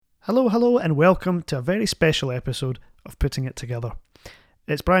Hello, hello, and welcome to a very special episode of Putting It Together.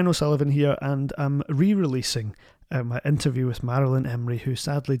 It's Brian O'Sullivan here, and I'm re-releasing my interview with Marilyn Emery, who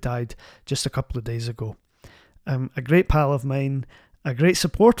sadly died just a couple of days ago. A great pal of mine, a great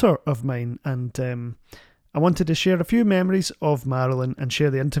supporter of mine, and I wanted to share a few memories of Marilyn and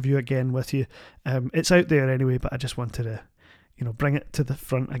share the interview again with you. It's out there anyway, but I just wanted to, bring it to the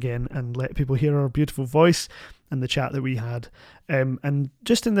front again and let people hear her beautiful voice and the chat that we had. And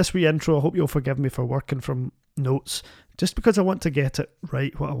just in this wee intro, I hope you'll forgive me for working from notes, just because I want to get it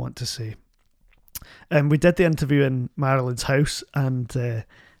right, what I want to say. We did the interview in Marilyn's house, and an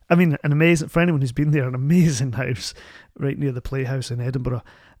amazing, for anyone who's been there, an amazing house right near the Playhouse in Edinburgh.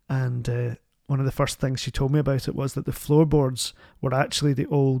 And one of the first things she told me about it was that the floorboards were actually the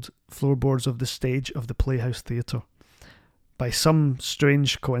old floorboards of the stage of the Playhouse Theatre. By some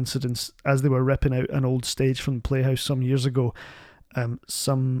strange coincidence, as they were ripping out an old stage from the Playhouse some years ago,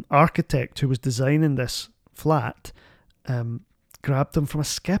 some architect who was designing this flat grabbed them from a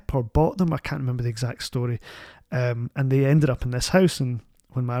skip or bought them. I can't remember the exact story. And they ended up in this house. And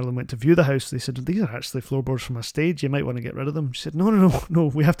when Marilyn went to view the house, they said, "These are actually floorboards from a stage. You might want to get rid of them." She said,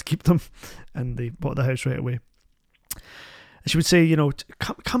 No, we have to keep them. And they bought the house right away. She would say,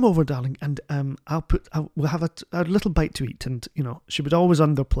 come over, darling, and we'll have a little bite to eat. And, she would always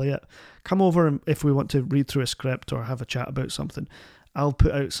underplay it. Come over, and if we want to read through a script or have a chat about something, I'll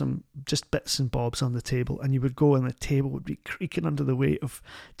put out some just bits and bobs on the table. And you would go, and the table would be creaking under the weight of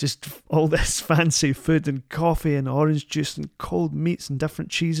just all this fancy food and coffee and orange juice and cold meats and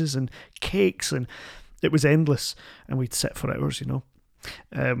different cheeses and cakes. And it was endless. And we'd sit for hours,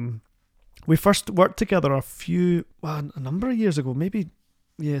 We first worked together a number of years ago, maybe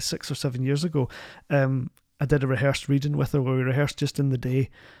 6 or 7 years ago. I did a rehearsed reading with her where we rehearsed just in the day,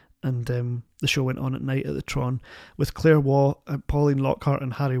 and the show went on at night at the Tron with Claire Waugh, Pauline Lockhart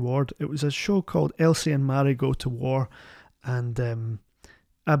and Harry Ward. It was a show called Elsie and Mary Go to War, and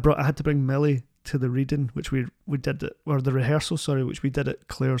I had to bring Millie to the reading, which we did the rehearsal, which we did at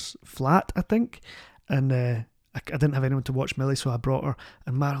Claire's flat, I think, and I didn't have anyone to watch Millie, so I brought her,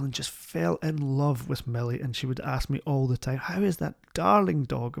 and Marilyn just fell in love with Millie, and she would ask me all the time, "How is that darling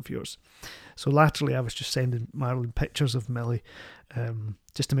dog of yours?" So laterally I was just sending Marilyn pictures of Millie,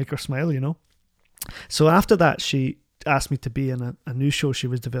 just to make her smile, So after that, she asked me to be in a new show she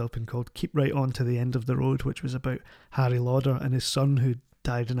was developing called Keep Right On to the End of the Road, which was about Harry Lauder and his son who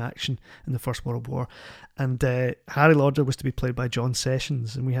died in action in the First World War. And Harry Lauder was to be played by John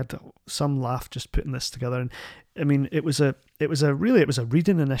Sessions, and we had some laugh just putting this together. And I mean, it was a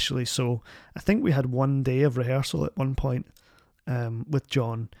reading initially, so I think we had one day of rehearsal at one point with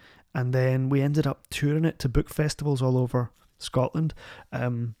John, and then we ended up touring it to book festivals all over Scotland.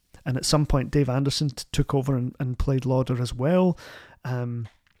 And at some point Dave Anderson took over and played Lauder as well.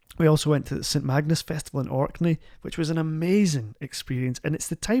 We also went to the St Magnus Festival in Orkney, which was an amazing experience. And it's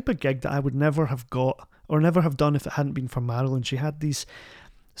the type of gig that I would never have got or never have done if it hadn't been for Marilyn. She had these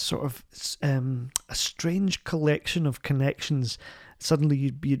sort of a strange collection of connections. Suddenly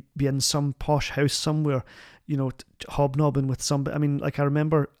you'd be in some posh house somewhere, hobnobbing with somebody. I mean, I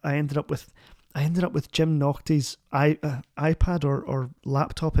remember I ended up with Jim Naughty's iPad or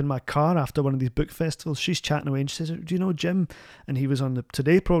laptop in my car after one of these book festivals. She's chatting away and she says, "Do you know Jim?" And he was on the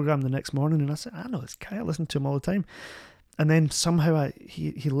Today programme the next morning. And I said, "I know this guy. I listen to him all the time." And then somehow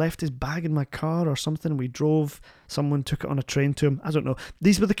he left his bag in my car or something. We drove. Someone took it on a train to him. I don't know.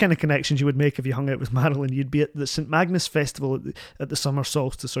 These were the kind of connections you would make if you hung out with Marilyn. You'd be at the St Magnus Festival at the summer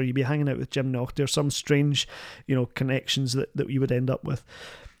solstice, or you'd be hanging out with Jim Naughty, or some strange, connections that you would end up with.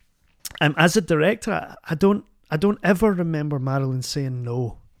 As a director, I don't ever remember Marilyn saying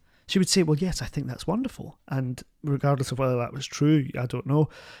no. She would say, "Well, yes, I think that's wonderful," and regardless of whether that was true, I don't know,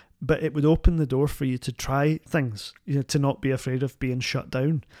 but it would open the door for you to try things, to not be afraid of being shut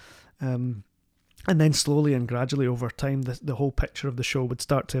down. And then slowly and gradually over time, the whole picture of the show would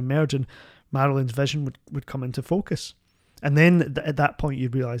start to emerge, and Marilyn's vision would come into focus. And then at that point,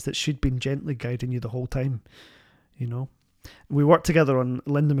 you'd realise that she'd been gently guiding you the whole time, We worked together on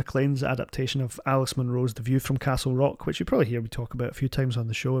Linda McLean's adaptation of Alice Munro's The View from Castle Rock, which you probably hear me talk about a few times on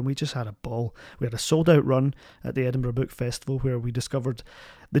the show, and we just had a ball. We had a sold-out run at the Edinburgh Book Festival where we discovered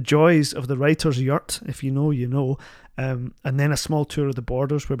the joys of the writer's yurt, if you know, you know, and then a small tour of the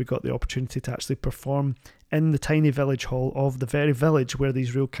Borders where we got the opportunity to actually perform in the tiny village hall of the very village where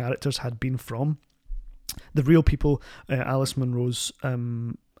these real characters had been from. The real people, Alice Munro's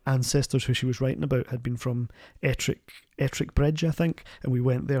ancestors who she was writing about had been from Ettrick Bridge, I think, and we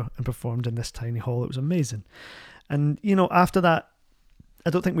went there and performed in this tiny hall. It was amazing. And after that, I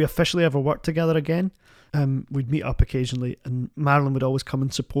don't think we officially ever worked together again. We'd meet up occasionally, and Marilyn would always come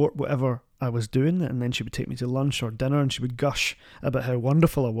and support whatever I was doing, and then she would take me to lunch or dinner, and she would gush about how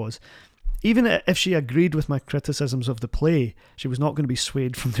wonderful I was. Even if she agreed with my criticisms of the play, she was not going to be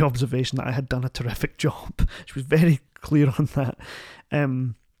swayed from the observation that I had done a terrific job. She was very clear on that.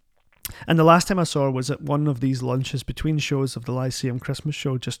 And the last time I saw her was at one of these lunches between shows of the Lyceum Christmas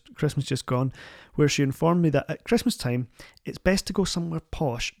show, Christmas Just Gone, where she informed me that at Christmas time, it's best to go somewhere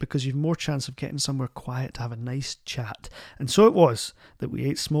posh because you've more chance of getting somewhere quiet to have a nice chat. And so it was that we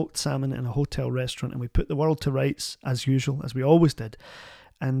ate smoked salmon in a hotel restaurant, and we put the world to rights, as usual, as we always did.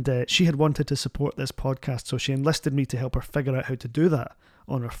 And she had wanted to support this podcast, so she enlisted me to help her figure out how to do that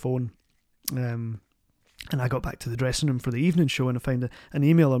on her phone. And I got back to the dressing room for the evening show, and I found an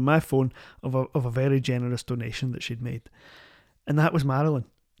email on my phone of a very generous donation that she'd made. And that was Marilyn.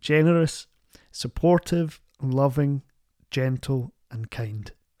 Generous, supportive, loving, gentle and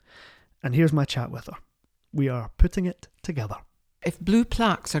kind. And here's my chat with her. We are putting it together. If blue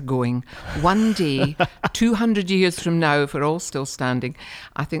plaques are going, one day, 200 years from now, if we're all still standing,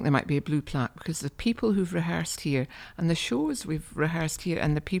 I think there might be a blue plaque, because the people who've rehearsed here and the shows we've rehearsed here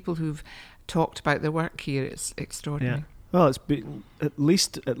and the people who've talked about their work here, it's extraordinary. Yeah. Well, it's been at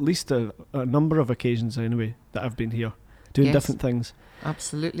least a number of occasions anyway that I've been here doing different things.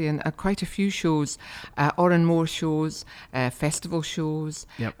 Absolutely, and quite a few shows, Oran Moore shows, festival shows.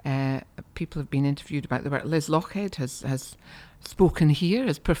 Yep. People have been interviewed about the work. Liz Lochhead has spoken here,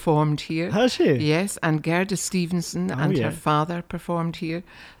 has performed here. Has she? Yes, and Gerda Stevenson her father performed here.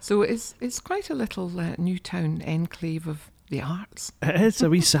 So it's quite a little Newtown enclave of the arts. It's a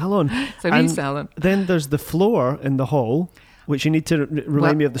wee salon. It's a wee salon. Then there's the floor in the hall, which you need to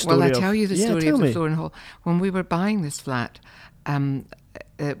remind me of the story of. Well, I tell you the story of the floor in the hall. When we were buying this flat,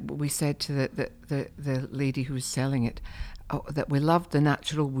 we said to the lady who was selling it that we loved the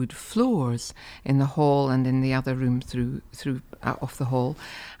natural wood floors in the hall and in the other room through off the hall.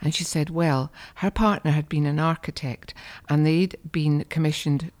 And she said, well, her partner had been an architect and they'd been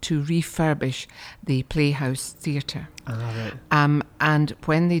commissioned to refurbish the Playhouse Theatre. Right. And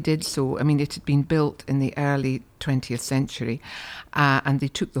when they did so, I mean, it had been built in the early 20th century, and they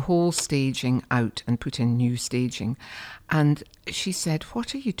took the whole staging out and put in new staging. And she said,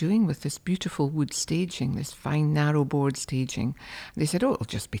 what are you doing with this beautiful wood staging, this fine narrow board staging? And they said, oh, it'll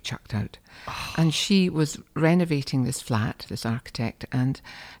just be chucked out. Oh. And she was renovating this flat, this architect, and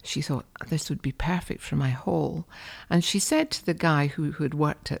she thought, this would be perfect for my hall. And she said to the guy who had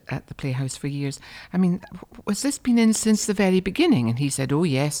worked at the Playhouse for years, I mean, was this been in since the very beginning? And he said, oh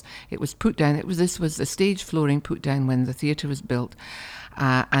yes, it was put down. This was the stage flooring put down when the theatre was built.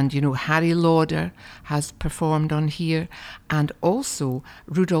 And, you know, Harry Lauder has performed on here, and also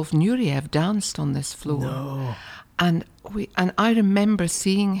Rudolf Nureyev danced on this floor. No. And I remember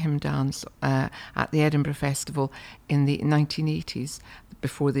seeing him dance at the Edinburgh Festival in the 1980s,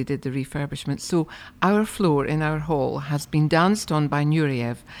 before they did the refurbishment. So our floor in our hall has been danced on by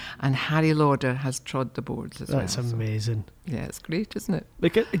Nureyev, and Harry Lauder has trod the boards as well. That's amazing. So, yeah, it's great, isn't it?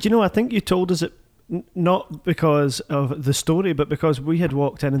 Because, do you know, I think you told us it not because of the story, but because we had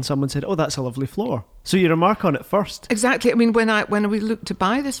walked in and someone said, oh, that's a lovely floor. So you remark on it first. Exactly. I mean, when we looked to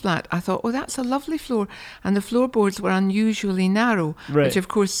buy this flat, I thought, oh, that's a lovely floor. And the floorboards were unusually narrow, right, which of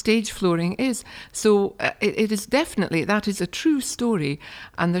course stage flooring is. So it is definitely, that is a true story,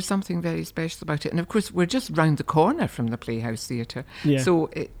 and there's something very special about it. And of course, we're just round the corner from the Playhouse Theatre. Yeah. So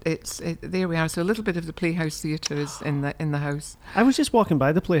it's there we are. So a little bit of the Playhouse Theatre is in the house. I was just walking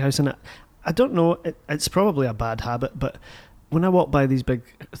by the Playhouse, and I don't know, it's probably a bad habit, but when I walk by these big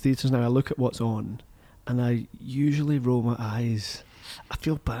theatres now, I look at what's on, and I usually roll my eyes. I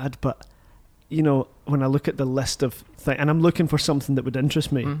feel bad, but, you know, when I look at the list of things, and I'm looking for something that would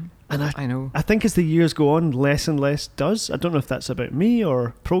interest me, and I know. I think as the years go on, less and less does. I don't know if that's about me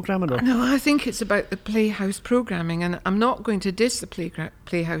or programming or... No, I think it's about the Playhouse programming, and I'm not going to diss the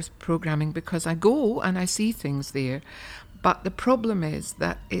Playhouse programming, because I go and I see things there. But the problem is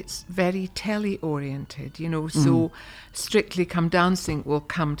that it's very telly-oriented, you know, so Strictly Come Dancing will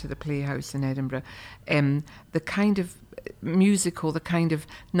come to the Playhouse in Edinburgh. The kind of musical, the kind of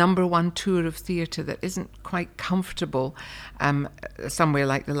number one tour of theatre that isn't quite comfortable somewhere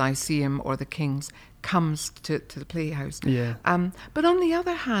like the Lyceum or the King's comes to the Playhouse. Yeah. But on the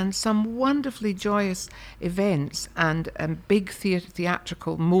other hand, some wonderfully joyous events and big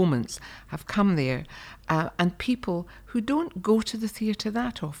theatrical moments have come there. and people who don't go to the theatre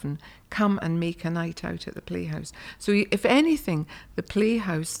that often come and make a night out at the Playhouse. So if anything, the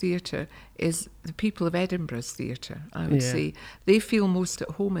Playhouse Theatre is the people of Edinburgh's theatre, I would say. They feel most at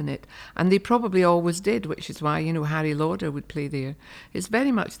home in it, and they probably always did, which is why, Harry Lauder would play there. It's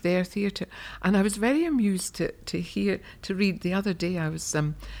very much their theatre. And I was very amused to read the other day. I was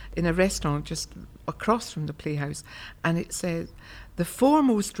in a restaurant just across from the Playhouse, and it said, the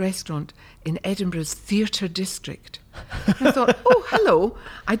foremost restaurant in Edinburgh's theatre district. I thought, oh, hello.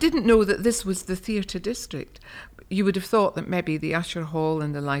 I didn't know that this was the theatre district. You would have thought that maybe the Usher Hall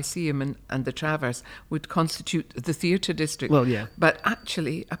and the Lyceum and the Travers would constitute the theatre district. Well, yeah. But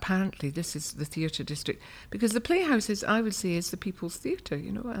actually, apparently, this is the theatre district. Because the Playhouse is, I would say, is the people's theatre,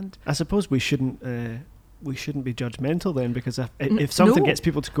 and I suppose we shouldn't be judgmental then, because if something gets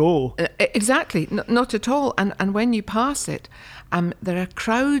people to go... Exactly, not at all. And when you pass it, there are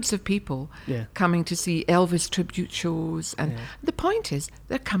crowds of people coming to see Elvis tribute shows. And the point is,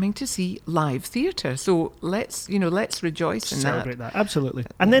 they're coming to see live theatre. So let's rejoice in that. Celebrate that, absolutely.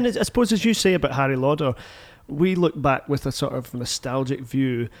 And then, I suppose, as you say about Harry Lauder, we look back with a sort of nostalgic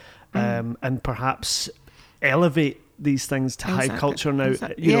view and perhaps elevate these things to high culture now,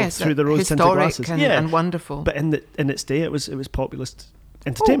 through the rose-tinted glasses. And wonderful. But in its day, it was populist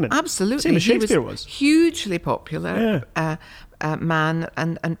entertainment. Oh, absolutely. Same as Shakespeare was. Hugely popular man,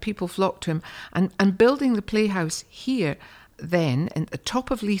 and people flocked to him. And building the Playhouse here, then, in the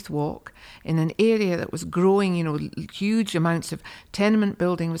top of Leith Walk, in an area that was growing, huge amounts of tenement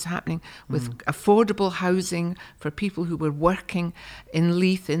building was happening, with affordable housing for people who were working in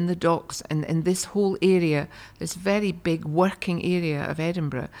Leith, in the docks, and in this whole area, this very big working area of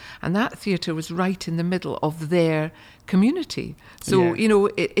Edinburgh. And that theatre was right in the middle of their community. So,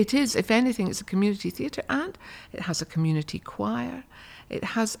 it is, if anything, it's a community theatre, and it has a community choir. It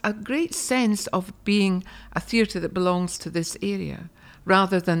has a great sense of being a theatre that belongs to this area,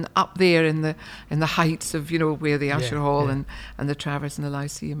 rather than up there in the heights of where the Usher Hall and the Travers and the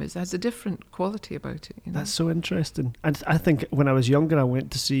Lyceum is. It has a different quality about it. That's so interesting. And I think when I was younger, I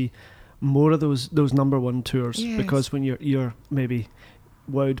went to see more of those number one tours, because when you're maybe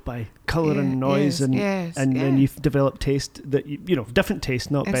wowed by colour and noise and you've developed taste that different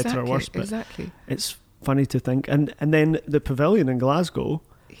taste, not better or worse, but it's funny to think. And then the Pavilion in Glasgow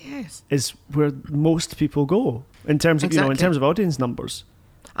is where most people go in terms of in terms of audience numbers.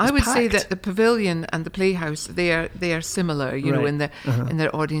 I would say that the Pavilion and the Playhouse, they are similar, in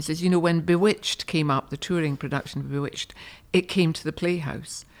their audiences. When Bewitched came up, the touring production of Bewitched, it came to the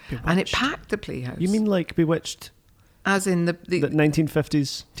Playhouse. And it packed the Playhouse. You mean like Bewitched? As in the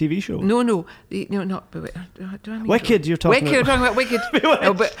 1950s TV show? No, not Bewitched. Do I mean Wicked, you're talking about. You're talking about Wicked.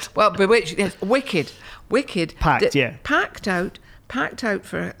 Bewitched. Bewitched, yes. Wicked. Packed, Packed out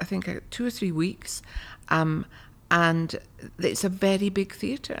for, I think, 2 or 3 weeks. And it's a very big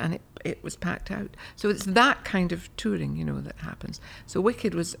theatre, and it was packed out. So it's that kind of touring, that happens. So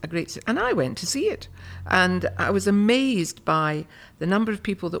Wicked was a great... And I went to see it. And I was amazed by the number of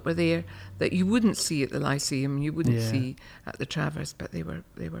people that were there that you wouldn't see at the Lyceum, you wouldn't see at the Travers, but they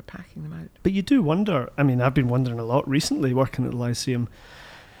were packing them out. But you do wonder, I've been wondering a lot recently, working at the Lyceum,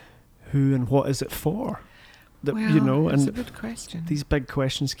 who and what is it for? That's a good question. These big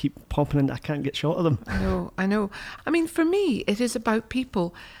questions keep popping in. I can't get shot of them. I know. For me, it is about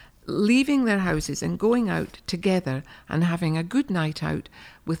people leaving their houses and going out together and having a good night out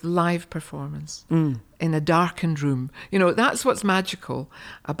with live performance in a darkened room. That's what's magical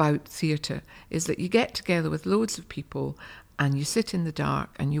about theatre, is that you get together with loads of people and you sit in the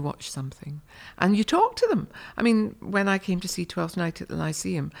dark and you watch something and you talk to them. When I came to see Twelfth Night at the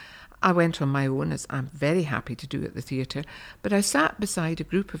Lyceum, I went on my own, as I'm very happy to do at the theatre, but I sat beside a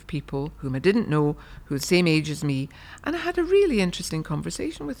group of people whom I didn't know, who were the same age as me, and I had a really interesting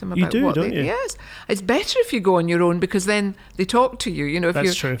conversation with them about don't you? Yes, it's better if you go on your own, because then they talk to you.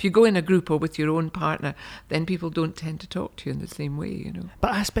 That's true. If you go in a group or with your own partner, then people don't tend to talk to you in the same way.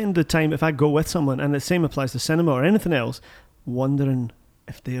 But I spend the time, if I go with someone, and the same applies to cinema or anything else, wondering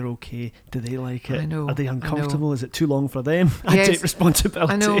if they're okay. Do they like it? I know. Are they uncomfortable? Is it too long for them? I take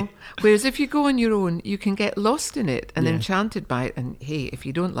responsibility. I know. Whereas if you go on your own, you can get lost in it and enchanted by it. And hey, if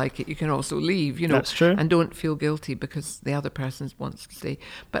you don't like it, you can also leave, That's true. And don't feel guilty because the other person wants to stay.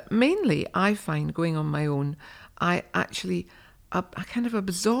 But mainly, I find going on my own, I actually... I kind of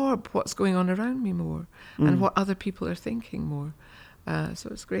absorb what's going on around me more and what other people are thinking more. So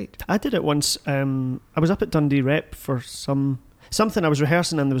it's great. I did it once. I was up at Dundee Rep for something I was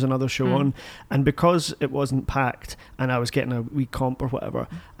rehearsing, and there was another show on, and because it wasn't packed and I was getting a wee comp or whatever,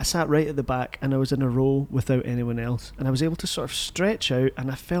 I sat right at the back and I was in a row without anyone else, and I was able to sort of stretch out,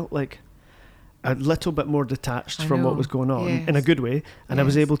 and I felt like a little bit more detached from what was going on in a Yes. good way, and I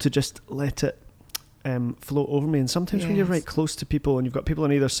was Yes. able to just let it float over me. And sometimes when you're Yes. right close to people and you've got people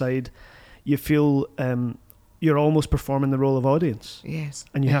on either side, you feel you're almost performing the role of audience, Yes.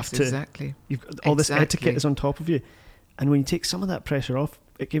 and you Yes, have to. exactly. You've got all this etiquette Exactly. is on top of you, and when you take some of that pressure off,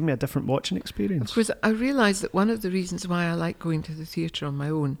 it gave me a different watching Of experience. course, I realise that one of the reasons why I like going to the theatre on my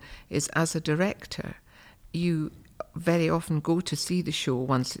own is, as a director, you very often go to see the show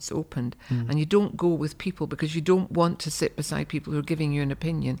once it's opened, and you don't go with people because you don't want to sit beside people who are giving you an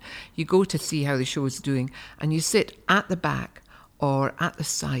opinion. You go to see how the show is doing, and you sit at the back or at the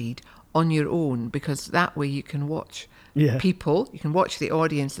side on your own, because that way you can watch Yeah. people, you can watch the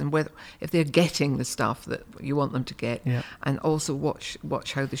audience and whether if they're getting the stuff that you want them to get, Yeah. and also watch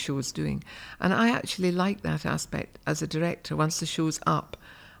how the show is doing. And I actually like that aspect as a director. Once the show's up,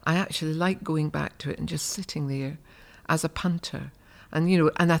 I actually like going back to it and just sitting there as a punter. And,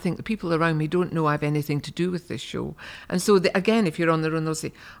 and I think the people around me don't know I've anything to do with this show. And so, again, if you're on the run, they'll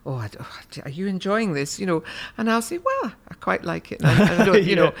say, are you enjoying this? And I'll say, well, I quite like it. And I don't,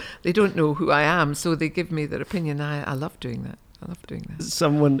 Yeah. they don't know who I am, so they give me their opinion. I love doing that. I love doing that.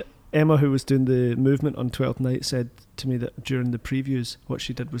 Someone, Emma, who was doing the movement on 12th Night, said to me that during the previews, what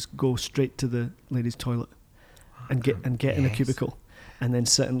she did was go straight to the ladies' toilet and get in a Yes. cubicle, and then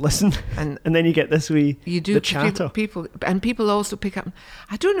sit and listen, And and then you get this wee you do the chatter. people also pick up.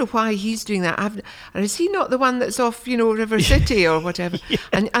 I don't know why he's doing that. Is he not the one that's off, River City or whatever? Yeah.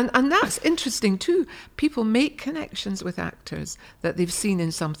 And that's interesting too. People make connections with actors that they've seen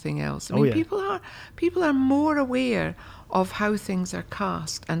in something else. I Oh, mean, yeah. people are more aware of how things are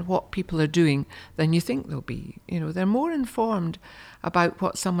cast and what people are doing than you think they'll be. They're more informed about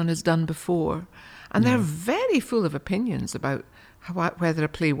what someone has done before, and they're very full of opinions about whether a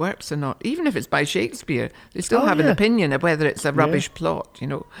play works or not. Even if it's by Shakespeare, they still Oh, have an yeah. opinion of whether it's a rubbish plot. They're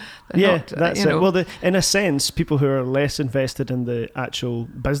Yeah, not, that's it. Well, in a sense, people who are less invested in the actual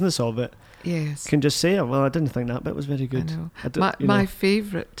business of it yes. can just say, "Oh, well, I didn't think that bit was very I good." know. I don't- My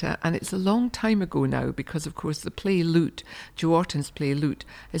favourite, and it's a long time ago now, because of course the play Loot, Joe Orton's play Loot,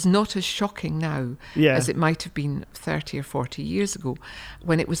 is not as shocking now Yeah. as it might have been 30 or 40 years ago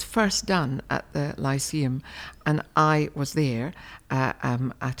when it was first done at the Lyceum, and I was there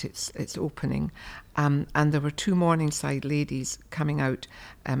at its opening. And there were two Morningside ladies coming out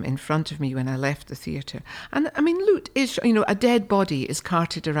in front of me when I left the theatre. And I mean, Loot is, a dead body is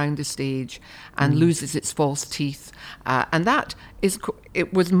carted around the stage and loses its false teeth. And that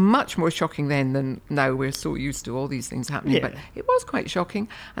it was much more shocking then than now. We're so used to all these things happening. Yeah. But it was quite shocking.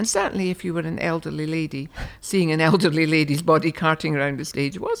 And certainly if you were an elderly lady, seeing an elderly lady's body carting around the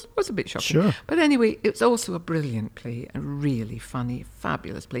stage was a bit shocking. Sure. But anyway, it's also a brilliant play, a really funny,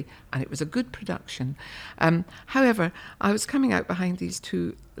 fabulous play, and it was a good production. However, I was coming out behind these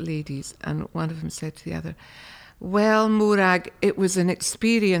two ladies, and one of them said to the other, "Well, Morag, it was an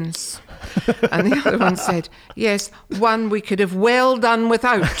experience." And the other one said, "Yes, one we could have well done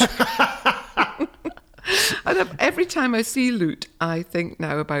without." And every time I see Loot, I think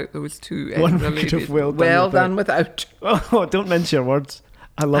now about those two One elder we could have ladies. well done without. done without. Oh, don't mince your words.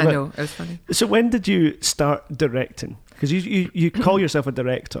 I love I it. know, it was funny. So when did you start directing? Because you call yourself a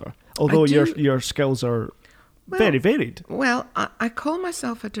director, although do. your skills are very varied. Well, I call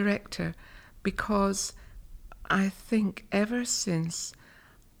myself a director because I think ever since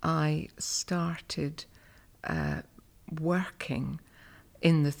I started working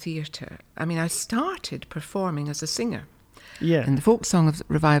in the theatre, I mean, I started performing as a singer. Yeah. In the folk song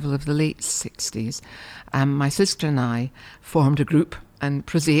revival of the late 60s, my sister and I formed a group and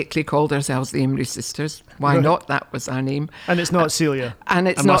prosaically called ourselves the Imrie Sisters. Why Right. not? That was our name. And it's not Celia. And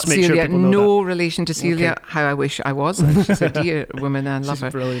it's I not must make sure Celia. people know No relation to Celia. Okay. How I wish I was. She's a dear woman and I love She's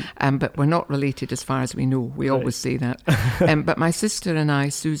her. brilliant. But we're not related as far as we know. We always say that. But my sister and I,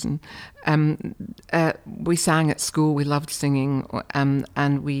 Susan, we sang at school. We loved singing,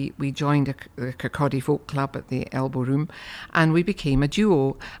 and we joined the Kirkcaldy Folk Club at the Elbow Room, and we became a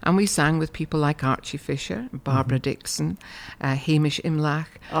duo. And we sang with people like Archie Fisher, Barbara Dixon, Hamish Imlach.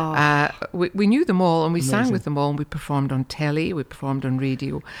 We knew them all, and we sang Amazing. with them all. And we performed on telly. We performed on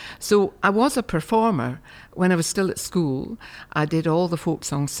radio. So I was a performer when I was still at school. I did all the folk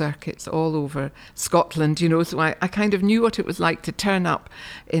song circuits all over Scotland. So I kind of knew what it was like to turn up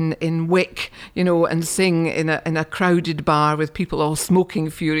in wick, and sing in a crowded bar with people all smoking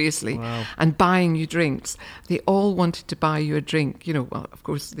furiously. Wow. And buying you drinks. They all wanted to buy you a drink. Well, of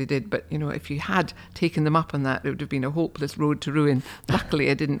course they did, but if you had taken them up on that, it would have been a hopeless road to ruin. Luckily,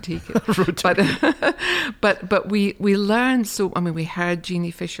 I didn't take it. But we learned so. I mean, we heard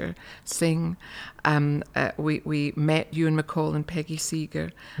Jeannie Fisher sing. We met Ewan McCall and Peggy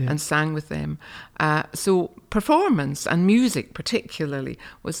Seeger and sang with them. So performance and music particularly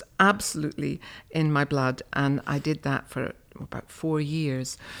was absolutely in my blood, and I did that for about 4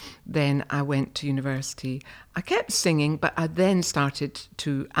 years. Then I went to university. I kept singing, but I then started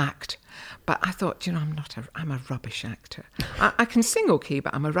to act. But I thought, I'm a rubbish actor. I can sing okay,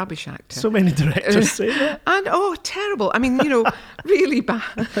 but I'm a rubbish actor. So many directors say that. And terrible. I mean, really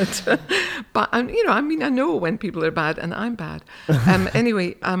bad. But I know when people are bad, and I'm bad.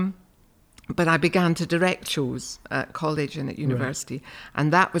 Anyway. But I began to direct shows at college and at university. Right.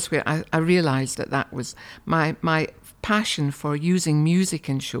 And that was where I realised that was my passion for using music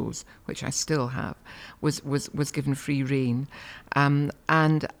in shows, which I still have, was given free rein. And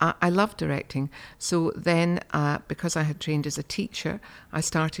I love directing. So then, because I had trained as a teacher, I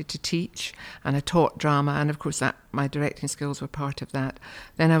started to teach, and I taught drama, and of course my directing skills were part of that.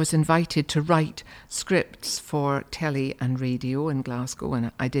 Then I was invited to write scripts for telly and radio in Glasgow,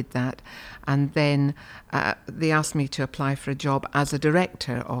 and I did that. And then they asked me to apply for a job as a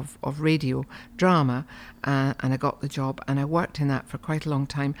director of radio drama, and I got the job, and I worked in that for quite a long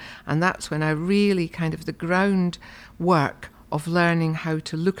time. And that's when I really kind of the groundwork of learning how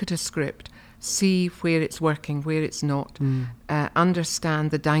to look at a script, see where it's working, where it's not,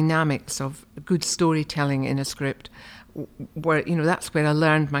 understand the dynamics of good storytelling in a script, where that's where I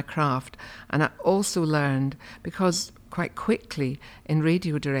learned my craft. And I also learned, because quite quickly in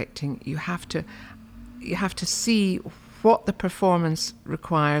radio directing you have to see what the performance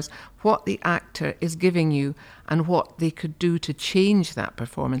requires, what the actor is giving you, and what they could do to change that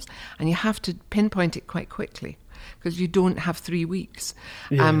performance. And you have to pinpoint it quite quickly, because you don't have 3 weeks.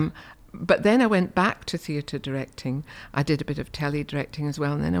 Yeah. But then I went back to theatre directing. I did a bit of telly directing as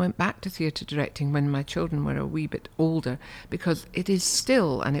well, and then I went back to theatre directing when my children were a wee bit older, because it is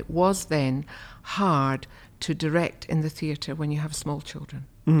still, and it was then, hard to direct in the theatre when you have small children.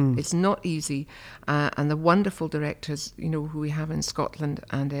 It's not easy, and the wonderful directors, who we have in Scotland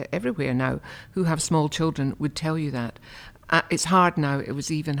and everywhere now, who have small children, would tell you that. It's hard now. It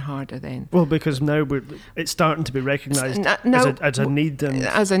was even harder then. Well, because now it's starting to be recognised as a need.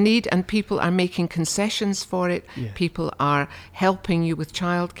 As a need, and people are making concessions for it. Yeah. People are helping you with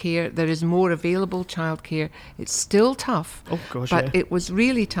childcare. There is more available childcare. It's still tough. Oh, gosh, but it was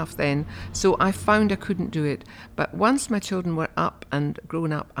really tough then. So I found I couldn't do it. But once my children were up and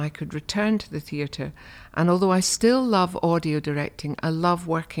grown up, I could return to the theatre. And although I still love audio directing, I love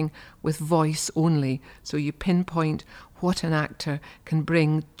working with voice only. So you pinpoint what an actor can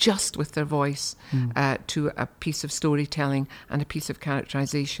bring just with their voice to a piece of storytelling and a piece of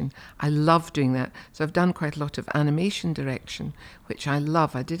characterization. I love doing that. So I've done quite a lot of animation direction, which I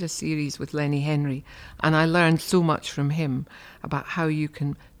love. I did a series with Lenny Henry, and I learned so much from him about how you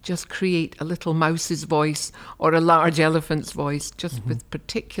can just create a little mouse's voice or a large elephant's voice, just with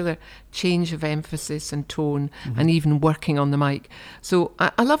particular change of emphasis and tone, and even working on the mic. So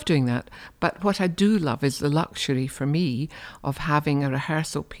I love doing that. But what I do love is the luxury for me of having a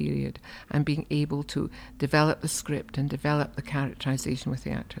rehearsal period and being able to develop the script and develop the characterization with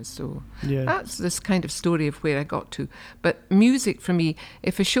the actors. So that's this kind of story of where I got to. But music for me,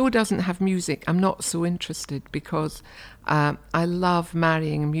 if a show doesn't have music, I'm not so interested, because I love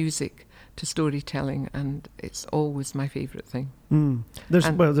marrying music to storytelling, and it's always my favourite thing.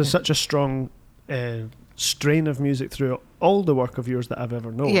 There's such a strong strain of music through all the work of yours that I've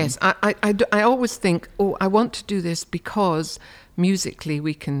ever known. Yes, I always think, I want to do this because musically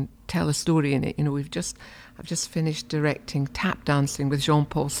we can tell a story in it. I've just finished directing tap dancing with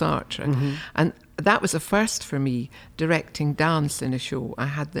Jean-Paul Sartre, and that was a first for me, directing dance in a show. I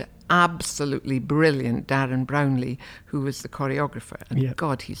had the absolutely brilliant Darren Brownlee, who was the choreographer. And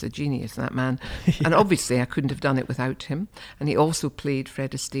God, he's a genius, that man. And obviously I couldn't have done it without him. And he also played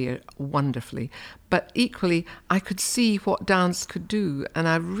Fred Astaire wonderfully. But equally, I could see what dance could do. And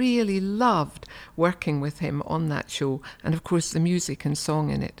I really loved working with him on that show. And of course, the music and song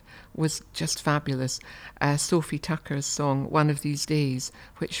in it was just fabulous. Sophie Tucker's song, One of These Days,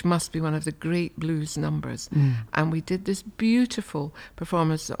 which must be one of the great blues numbers. And we did this beautiful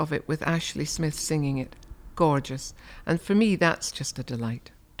performance of it with Ashley Smith singing it. Gorgeous. And for me, that's just a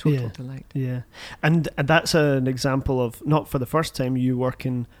delight. Total delight. Yeah. And that's an example of, not for the first time, you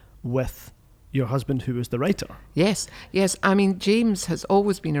working with your husband, who was the writer. Yes. I mean, James has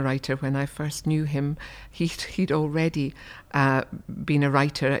always been a writer. When I first knew him, he'd already been a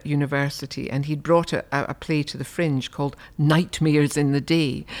writer at university, and he'd brought a play to the Fringe called Nightmares in the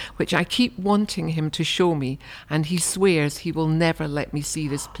Day, which I keep wanting him to show me, and he swears he will never let me see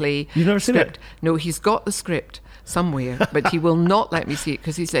this play. You've never seen it? No, he's got the script somewhere, but he will not let me see it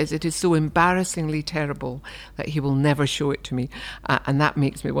because he says it is so embarrassingly terrible that he will never show it to me, and that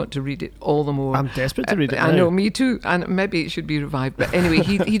makes me want to read it all the more. I'm desperate to read it now. I know, me too, and maybe it should be revived. But anyway,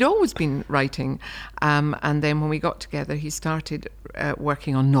 he'd always been writing, and then when we got together, he started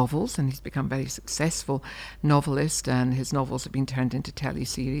working on novels, and he's become a very successful novelist, and his novels have been turned into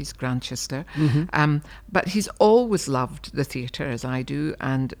teleseries, Grantchester. But he's always loved the theatre, as I do,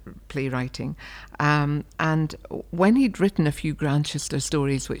 and playwriting. And when he'd written a few Grantchester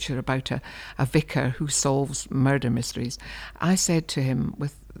stories, which are about a vicar who solves murder mysteries, I said to him,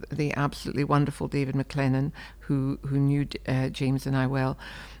 with the absolutely wonderful David McLennan, who knew James and I well,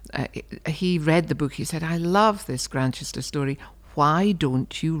 he read the book. He said, "I love this Grantchester story. Why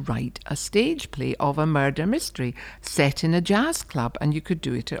don't you write a stage play of a murder mystery set in a jazz club? And you could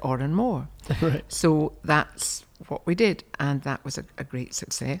do it at Oran Moor." Right. So that's what we did, and that was a great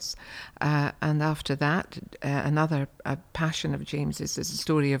success. And after that, another passion of James's is the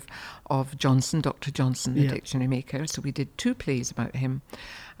story of Johnson, Dr. Johnson, the dictionary maker. So we did 2 plays about him,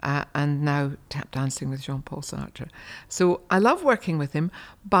 and now Tap Dancing with Jean-Paul Sartre. So I love working with him,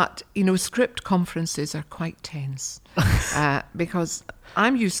 but, script conferences are quite tense because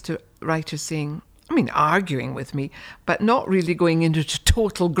I'm used to writers saying, arguing with me, but not really going into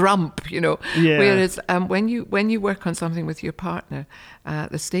total grump, Yeah. Whereas when you work on something with your partner,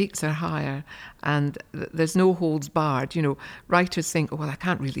 the stakes are higher, and there's no holds barred. Writers think, "Oh, well, I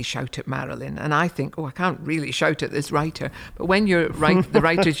can't really shout at Marilyn," and I think, "Oh, I can't really shout at this writer." But when the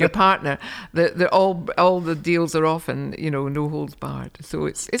writer's your partner, all the deals are often, no holds barred. So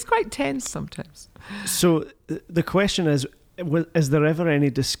it's quite tense sometimes. So the question is there ever any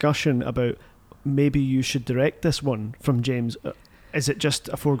discussion about maybe you should direct this one from James? Is it just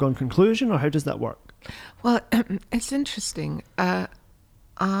a foregone conclusion, or how does that work? Well, it's interesting.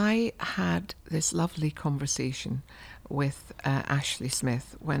 I had this lovely conversation with Ashley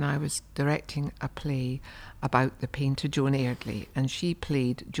Smith when I was directing a play about the painter Joan Airdley, and she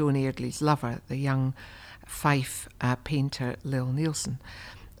played Joan Airdley's lover, the young Fife painter Lil Nielsen.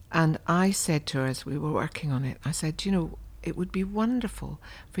 And I said to her as we were working on it, I said, it would be wonderful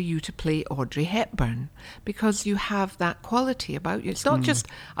for you to play Audrey Hepburn, because you have that quality about you. It's not just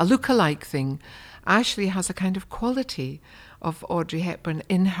a look-alike thing. Ashley has a kind of quality of Audrey Hepburn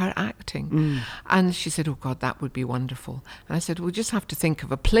in her acting. And she said, "Oh God, that would be wonderful." And I said, "We'll just have to think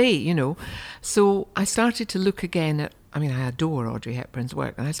of a play, So I started to look again at, I adore Audrey Hepburn's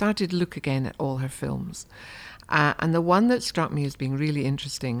work, and I started to look again at all her films. And the one that struck me as being really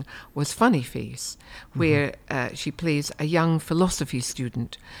interesting was Funny Face, where she plays a young philosophy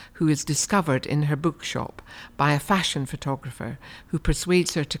student who is discovered in her bookshop by a fashion photographer who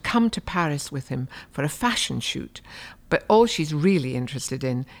persuades her to come to Paris with him for a fashion shoot. But all she's really interested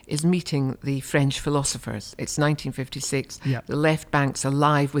in is meeting the French philosophers. It's 1956. Yep. The left bank's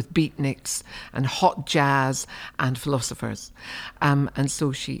alive with beatniks and hot jazz and philosophers. And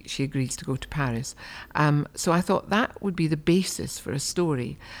so she agrees to go to Paris. So I thought that would be the basis for a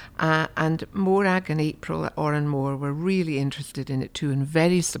story. And Morag and April at Oran Moor were really interested in it too, and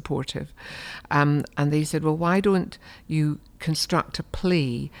very supportive. And they said, "Well, why don't you construct a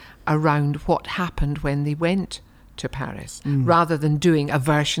play around what happened when they went to Paris, rather than doing a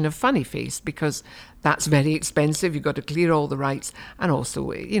version of Funny Face, because that's very expensive. You've got to clear all the rights, and also,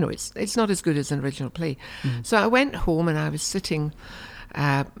 it's not as good as an original play." So I went home and I was sitting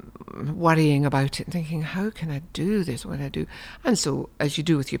worrying about it, thinking, how can I do this? What do I do? And so, as you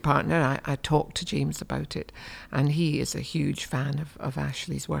do with your partner, I talked to James about it, and he is a huge fan of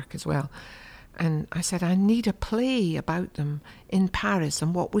Ashley's work as well. And I said, "I need a play about them in Paris,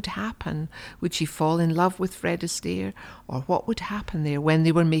 and what would happen? Would she fall in love with Fred Astaire? Or what would happen there when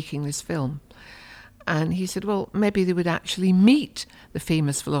they were making this film?" And he said, "Well, maybe they would actually meet the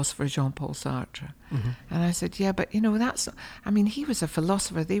famous philosopher Jean-Paul Sartre." And I said, "Yeah, but he was a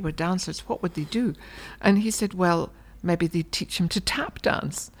philosopher, they were dancers, what would they do?" And he said, "Well, maybe they'd teach him to tap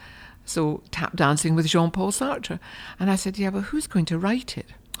dance. So Tap Dancing with Jean-Paul Sartre." And I said, "Yeah, but who's going to write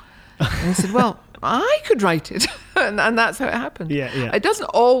it?" And he said, "Well, I could write it." and that's how it happened. Yeah. It doesn't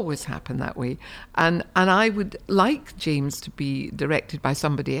always happen that way. And I would like James to be directed by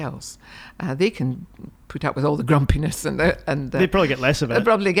somebody else. They can put up with all the grumpiness and they probably get less of it. They'll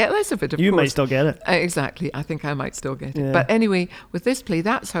probably get less of it, of you course. might still get it. Exactly. I think I might still get it. Yeah. But anyway, with this play,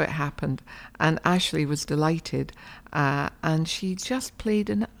 that's how it happened. And Ashley was delighted. And she just played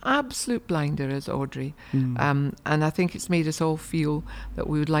an absolute blinder as Audrey. And I think it's made us all feel that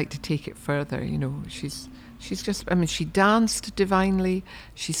we would like to take it further. You know, she's just, I mean, she danced divinely,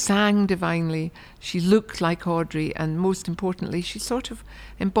 she sang divinely, she looked like Audrey, and most importantly, she sort of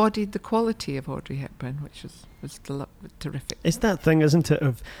embodied the quality of Audrey Hepburn, which was terrific. It's that thing, isn't it,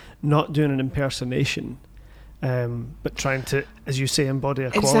 of not doing an impersonation, but trying to, as you say, embody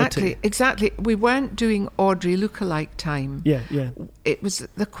a quality. Exactly. We weren't doing Audrey look-alike time. Yeah. It was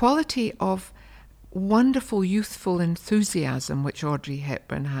the quality of wonderful youthful enthusiasm which Audrey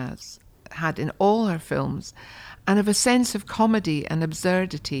Hepburn had in all her films, and of a sense of comedy and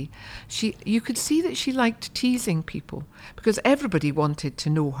absurdity. You could see that she liked teasing people because everybody wanted to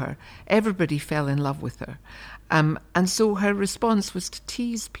know her. Everybody fell in love with her. And so her response was to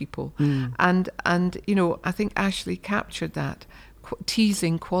tease people. And you know, I think Ashley captured that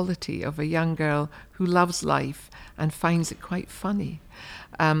teasing quality of a young girl who loves life and finds it quite funny.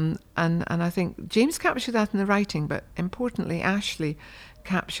 And I think James captured that in the writing, but importantly, Ashley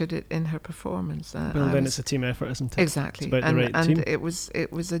captured it in her performance. Well, then it's a team effort, isn't it? Exactly. It's about the right team. It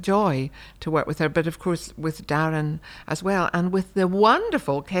was a joy to work with her, but of course with Darren as well, and with the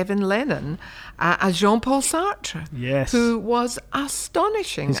wonderful Kevin Lennon as Jean-Paul Sartre, yes, who was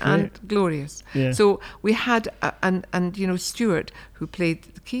astonishing and glorious. Yeah. So we had, and you know, Stuart, who played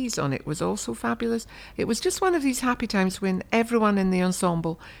the keys on it, was also fabulous. It was just one of these happy times when everyone in the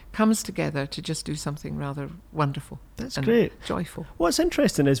ensemble comes together to just do something rather wonderful. That's great. Joyful. What's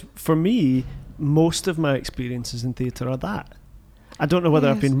interesting is, for me, most of my experiences in theatre are that. I don't know whether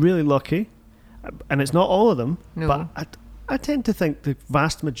I've been really lucky, and it's not all of them, but I tend to think the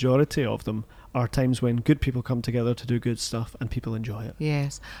vast majority of them are times when good people come together to do good stuff and people enjoy it.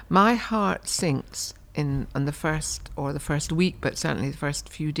 Yes. My heart sinks on the first week, but certainly the first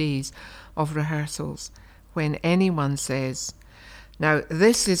few days of rehearsals, when anyone says, now,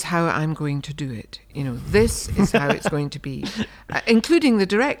 this is how I'm going to do it. You know, this is how it's going to be. Including the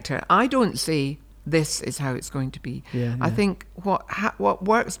director. I don't say, this is how it's going to be. Yeah. I think what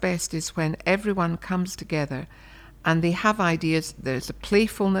works best is when everyone comes together and they have ideas. There's a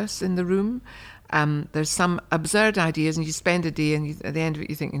playfulness in the room. There's some absurd ideas, and you spend a day, and at the end of it,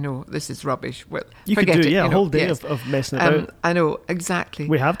 you think, this is rubbish. Well, you forget could do it. a whole day of messing about. I know, exactly.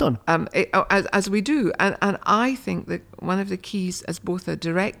 We have done. As we do. And I think that one of the keys as both a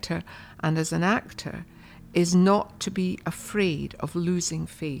director and as an actor is not to be afraid of losing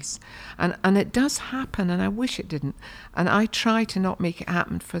face. And it does happen, and I wish it didn't. And I try to not make it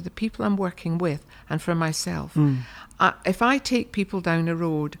happen for the people I'm working with and for myself. If I take people down a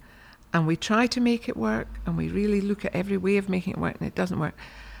road and we try to make it work, and we really look at every way of making it work, and it doesn't work,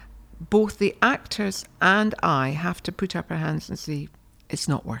 both the actors and I have to put up our hands and say, it's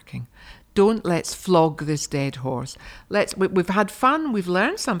not working. Let's flog this dead horse. We've had fun, we've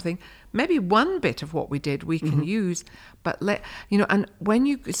learned something. Maybe one bit of what we did we can use, but and when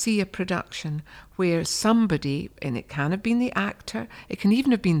you see a production where somebody, and it can have been the actor, it can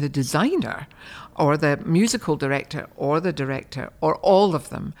even have been the designer or the musical director or the director or all of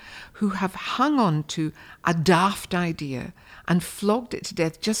them, who have hung on to a daft idea and flogged it to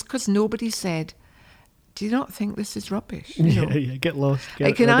death just because nobody said, do you not think this is rubbish? Yeah, get lost.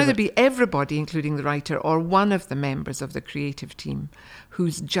 It can either be everybody, including the writer, or one of the members of the creative team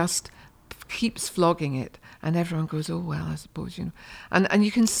who's just keeps flogging it, and everyone goes, oh, well, I suppose, And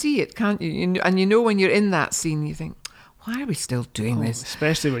you can see it, can't you? And when you're in that scene, you think, why are we still doing this?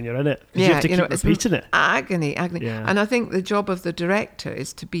 Especially when you're in it. You have to keep repeating it. Agony. Yeah. And I think the job of the director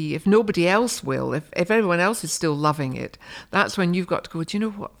is to be, if nobody else will, if everyone else is still loving it, that's when you've got to go, do you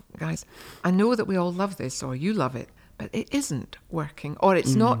know what, guys? I know that we all love this, or you love it, but it isn't working, or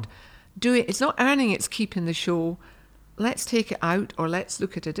it's not earning its keep in the show. Let's take it out, or let's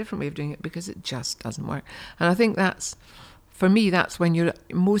look at a different way of doing it, because it just doesn't work. And I think for me, that's when you're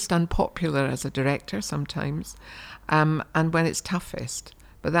most unpopular as a director sometimes, and when it's toughest.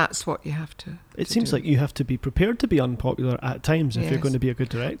 But that's what you have to It seems do. like you have to be prepared to be unpopular at times if Yes. you're going to be a good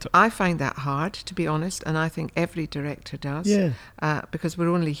director. I find that hard, to be honest, and I think every director does. Yeah. Because we're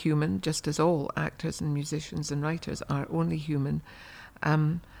only human, just as all actors and musicians and writers are only human.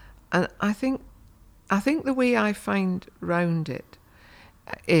 And I think the way I find round it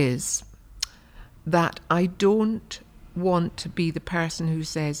is that I don't want to be the person who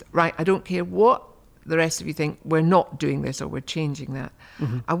says, right, I don't care what the rest of you think, we're not doing this or we're changing that.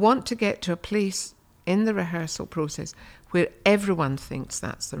 Mm-hmm. I want to get to a place in the rehearsal process where everyone thinks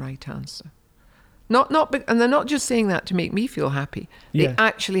that's the right answer. And they're not just saying that to make me feel happy. They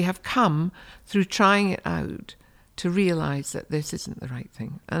actually have come through trying it out to realise that this isn't the right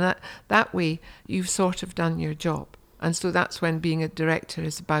thing. And that way, you've sort of done your job. And so that's when being a director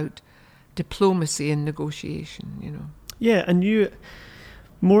is about diplomacy and negotiation, you know. Yeah, and you,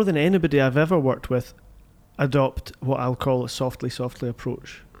 more than anybody I've ever worked with, adopt what I'll call a softly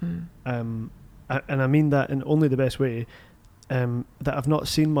approach. And I mean that in only the best way, that I've not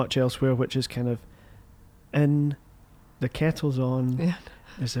seen much elsewhere, which is kind of in, the kettle's on,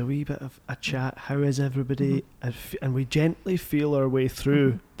 there's a wee bit of a chat, how is everybody, and we gently feel our way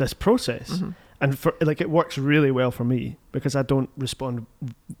through this process. And it works really well for me, because I don't respond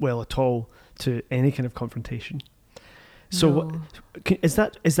well at all to any kind of confrontation. So is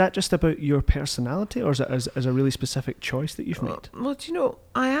that just about your personality, or is it as a really specific choice that you've made? Well, do you know,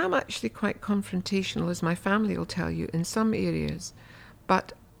 I am actually quite confrontational, as my family will tell you, in some areas.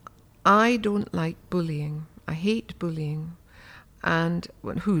 But I don't like bullying. I hate bullying. And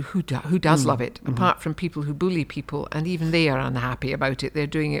who does love it, apart from people who bully people, and even they are unhappy about it. They're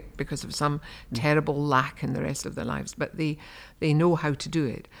doing it because of some terrible lack in the rest of their lives, but they know how to do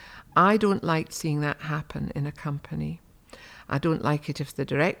it. I don't like seeing that happen in a company. I don't like it if the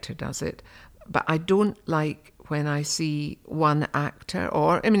director does it, but I don't like when I see one actor,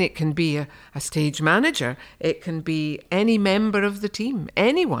 or, I mean, it can be a stage manager, it can be any member of the team,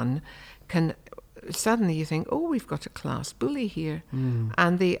 anyone can. Suddenly you think, oh, we've got a class bully here.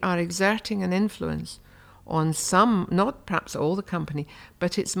 And they are exerting an influence on some, not perhaps all the company,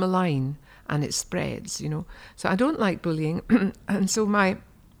 but it's malign and it spreads, you know. So I don't like bullying. And so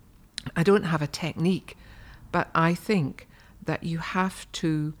I don't have a technique, but I think that you have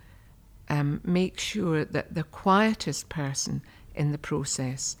to make sure that the quietest person in the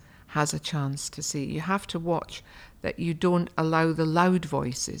process has a chance to say. You have to watch that you don't allow the loud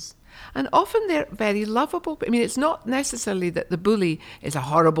voices. And often they're very lovable. I mean, it's not necessarily that the bully is a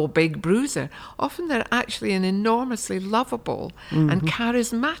horrible big bruiser. Often they're actually an enormously lovable and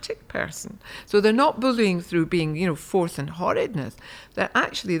charismatic person. So they're not bullying through being, you know, forth and horridness. They're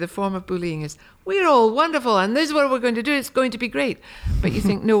actually, the form of bullying is, we're all wonderful and this is what we're going to do. It's going to be great. But you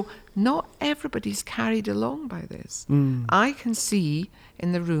think, no, not everybody's carried along by this. I can see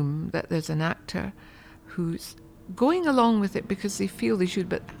in the room that there's an actor who's going along with it because they feel they should,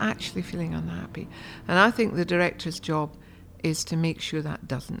 but actually feeling unhappy. And I think the director's job is to make sure that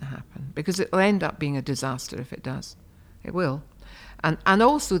doesn't happen, because it'll end up being a disaster if it does. It will. And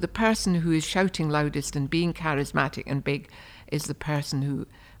also the person who is shouting loudest and being charismatic and big is the person who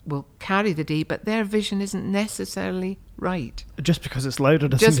will carry the day, but their vision isn't necessarily right. Just because it's louder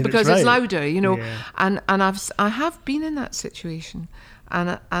doesn't just mean because it's right. louder, you know. Yeah. And I have been in that situation,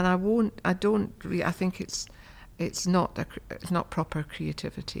 and I think it's not proper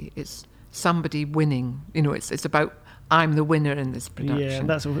creativity. It's somebody winning. You know, it's about, I'm the winner in this production. Yeah, and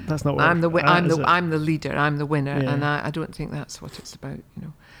that's not what I'm the leader. I'm the winner, and I don't think that's what it's about.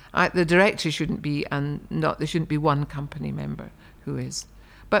 You know, the director shouldn't be, and there shouldn't be one company member who is.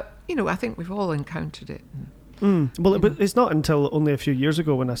 But you know, I think we've all encountered it. But it's not until only a few years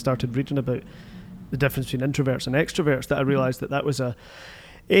ago, when I started reading about the difference between introverts and extroverts, that I realised that was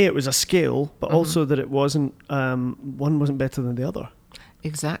it was a scale, but also that it wasn't, one wasn't better than the other.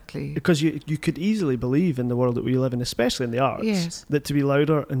 Exactly. Because you could easily believe in the world that we live in, especially in the arts, that to be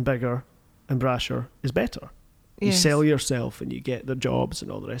louder and bigger and brasher is better. You sell yourself and you get the jobs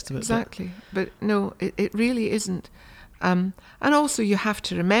and all the rest of it. Exactly. But no, it really isn't. And also you have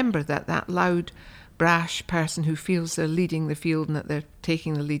to remember that loud, brash person who feels they're leading the field and that they're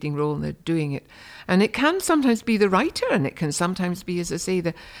taking the leading role and they're doing it. And it can sometimes be the writer, and it can sometimes be, as I say,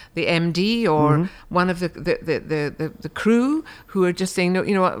 the MD or one of the crew who are just saying, no,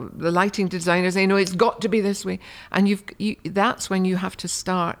 you know what, the lighting designers say, no, it's got to be this way. And that's when you have to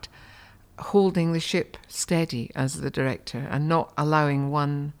start holding the ship steady as the director and not allowing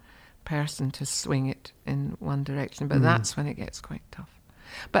one person to swing it in one direction. But that's when it gets quite tough.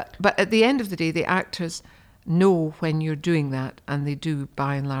 But at the end of the day, the actors know when you're doing that, and they do,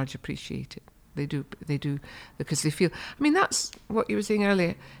 by and large, appreciate it. They do, because they feel. I mean, that's what you were saying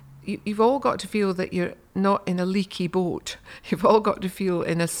earlier. You've all got to feel that you're not in a leaky boat. You've all got to feel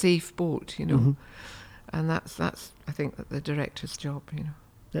in a safe boat, you know. And that's I think the director's job, you know.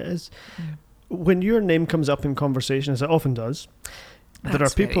 It is. Yeah. When your name comes up in conversation, as it often does, there are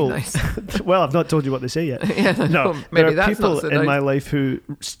people. Nice. Well, I've not told you what they say yet. No, maybe there are that's people not so in nice. my life who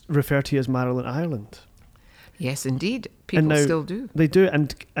refer to you as Marilyn Ireland. Yes, indeed, people now, still do. They do,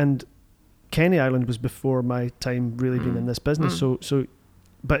 and Kenny Ireland was before my time really being in this business. So,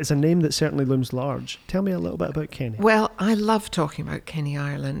 but it's a name that certainly looms large. Tell me a little bit about Kenny. Well, I love talking about Kenny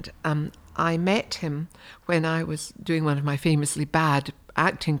Ireland. I met him when I was doing one of my famously bad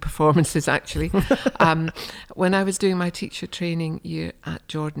acting performances, actually. When I was doing my teacher training year at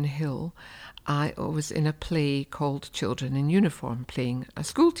Jordan Hill, I was in a play called Children in Uniform, playing a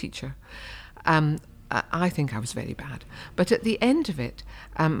school teacher. I think I was very bad. But at the end of it,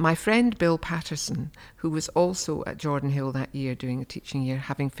 my friend Bill Patterson, who was also at Jordan Hill that year doing a teaching year,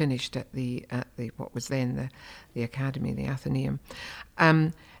 having finished at the what was then the Academy, the Athenaeum,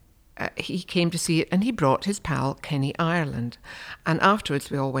 he came to see it, and he brought his pal Kenny Ireland. And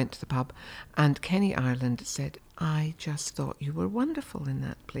afterwards we all went to the pub, and Kenny Ireland said, "I just thought you were wonderful in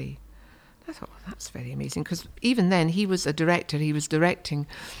that play." I thought, well, that's very amazing, because even then he was a director. He was directing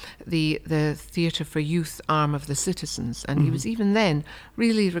the Theatre for Youth arm of the Citizens, and he was even then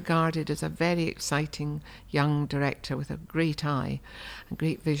really regarded as a very exciting young director with a great eye and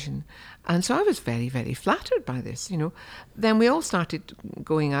great vision. And so I was very, very flattered by this, you know. Then we all started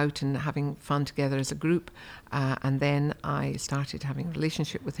going out and having fun together as a group, and then I started having a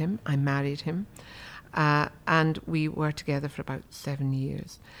relationship with him. I married him, and we were together for about 7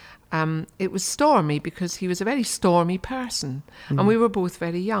 years. It was stormy because he was a very stormy person, and we were both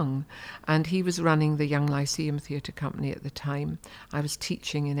very young, and he was running the Young Lyceum Theatre Company at the time. I was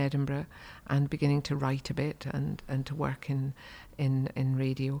teaching in Edinburgh and beginning to write a bit and to work in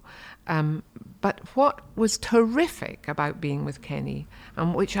radio. But what was terrific about being with Kenny,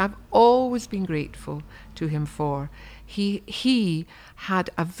 and which I've always been grateful to him for, he had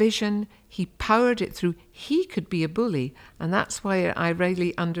a vision, he powered it through. He could be a bully, and that's why I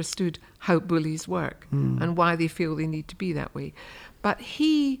really understood how bullies work and why they feel they need to be that way. But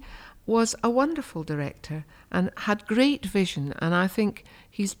he was a wonderful director and had great vision, and I think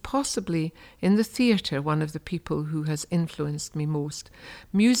he's possibly, in the theatre, one of the people who has influenced me most.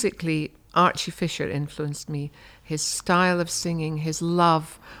 Musically, Archie Fisher influenced me. His style of singing, his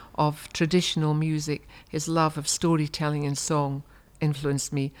love of traditional music, his love of storytelling and song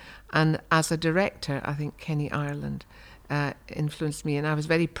influenced me. And as a director, I think Kenny Ireland influenced me, and I was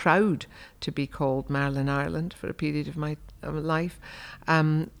very proud to be called Marilyn Ireland for a period of my life,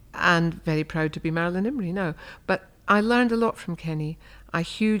 and very proud to be Marilyn Imrie now. But I learned a lot from Kenny. I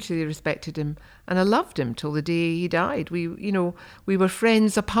hugely respected him, and I loved him till the day he died. We were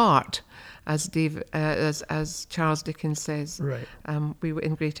friends apart, as Charles Dickens says. Right. We were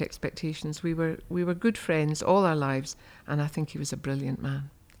in Great Expectations. We were good friends all our lives, and I think he was a brilliant man.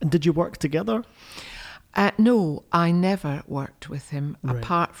 And did you work together? No, I never worked with him, Right.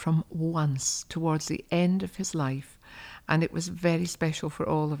 apart from once towards the end of his life. And it was very special for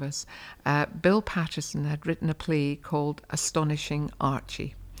all of us. Bill Patterson had written a play called Astonishing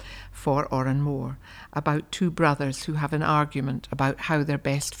Archie for Oran Moore, about two brothers who have an argument about how their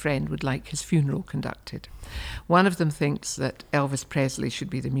best friend would like his funeral conducted. One of them thinks that Elvis Presley should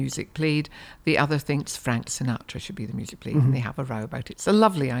be the music played. The other thinks Frank Sinatra should be the music played, and they have a row about it. It's a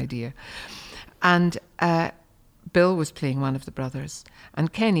lovely idea. And Bill was playing one of the brothers,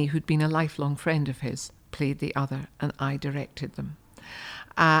 and Kenny, who'd been a lifelong friend of his, played the other, and I directed them.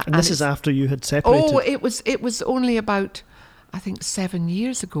 And this is after you had separated? Oh, it was only about, I think, 7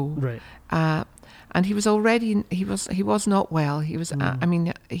 years ago. Right. And he was already, he was not well. He was, I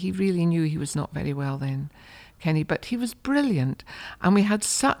mean, he really knew he was not very well then, Kenny, but he was brilliant. And we had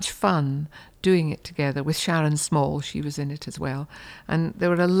such fun doing it together with Sharon Small. She was in it as well. And they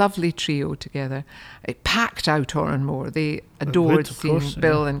were a lovely trio together. It packed out Oran Moore. They adored seeing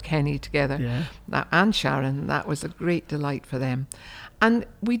Bill and Kenny together. Yeah. And Sharon. That was a great delight for them. And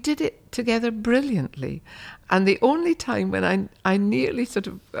we did it together brilliantly. And the only time when I nearly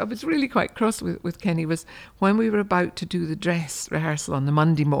I was really quite cross with Kenny was when we were about to do the dress rehearsal on the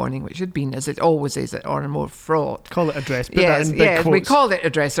Monday morning, which had been, as it always is at Oran Moore, fraught. Call it a dress. Yes, we call it a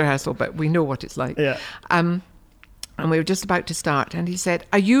dress rehearsal, but we know what it's like. Yeah. And we were just about to start, and he said,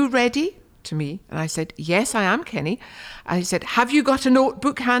 "Are you ready?" to me. And I said, "Yes, I am, Kenny." And he said, "Have you got a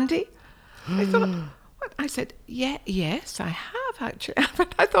notebook handy?" I thought, what? I said, yes, I have actually.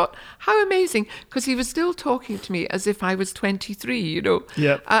 But I thought, how amazing, because he was still talking to me as if I was 23, you know.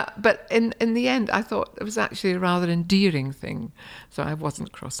 Yeah. But in the end, I thought it was actually a rather endearing thing, so I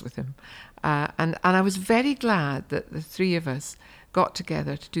wasn't cross with him. And I was very glad that the three of us got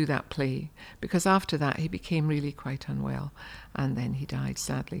together to do that play, because after that he became really quite unwell, and then he died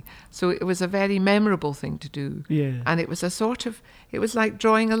sadly. So it was a very memorable thing to do. Yeah. And it was it was like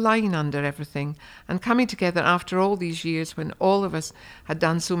drawing a line under everything and coming together after all these years when all of us had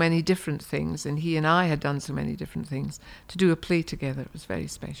done so many different things, and he and I had done so many different things, to do a play together. It was very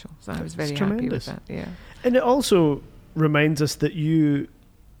special. So I was very happy with that. Yeah. And it also reminds us that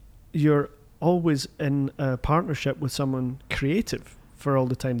you're always in a partnership with someone creative for all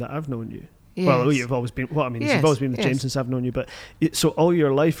the time that I've known you. Yes. Well, you've always been. Well, I mean, Yes, you've always been with yes. James since I've known you. But so all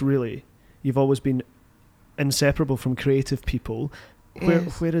your life, really, you've always been inseparable from creative people.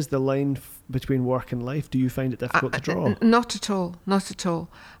 Yes. Where is the line between work and life? Do you find it difficult to draw? Not at all. Not at all.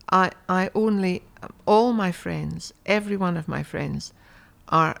 I only, all my friends, every one of my friends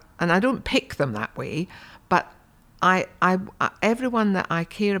are, and I don't pick them that way, but everyone that I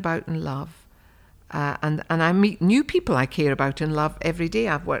care about and love, and I meet new people I care about and love every day.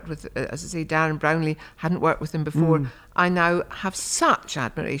 I've worked with, as I say, Darren Brownlee, hadn't worked with him before. I now have such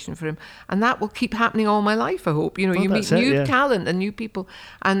admiration for him, and that will keep happening all my life, I hope. You know, Well, you meet that's it, new yeah. talent and new people,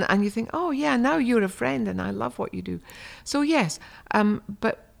 and you think, oh yeah, now you're a friend and I love what you do. So yes,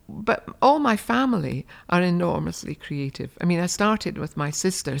 but all my family are enormously creative. I mean, I started with my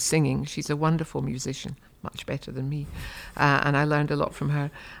sister singing. She's a wonderful musician, much better than me, and I learned a lot from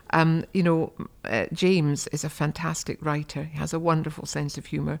her. James is a fantastic writer. He has a wonderful sense of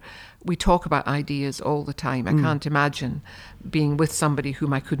humour. We talk about ideas all the time. I can't imagine being with somebody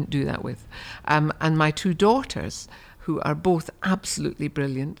whom I couldn't do that with. And my two daughters, who are both absolutely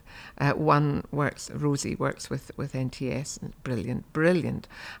brilliant. Rosie works with NTS, brilliant.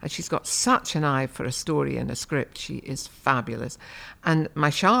 And she's got such an eye for a story and a script. She is fabulous. And my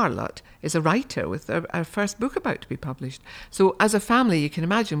Charlotte is a writer with our first book about to be published. So as a family, you can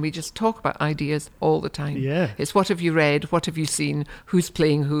imagine, we just talk about ideas all the time. Yeah. It's what have you read, what have you seen, who's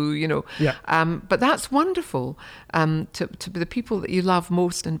playing who, you know. Yeah. But that's wonderful to the people that you love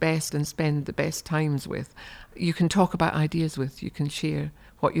most and best and spend the best times with. You can talk about ideas with, you can share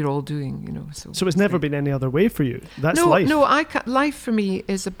what you're all doing, you know. So it's never been any other way for you. That's no, life. No, life for me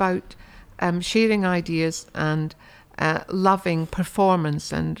is about sharing ideas and loving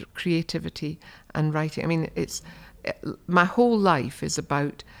performance and creativity and writing. I mean, my whole life is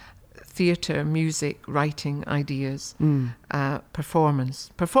about theatre, music, writing, ideas,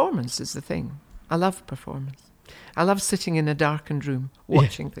 performance. Performance is the thing. I love performance. I love sitting in a darkened room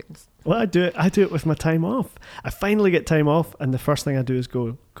watching things. Well, I do it with my time off. I finally get time off, and the first thing I do is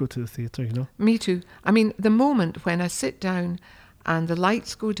go to the theatre, you know. Me too. I mean, the moment when I sit down and the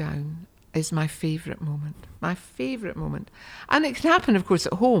lights go down is my favourite moment. My favourite moment. And it can happen, of course,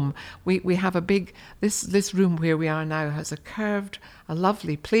 at home. We have a big, this room where we are now has a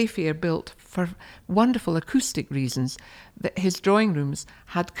lovely Playfair built for wonderful acoustic reasons. That his drawing rooms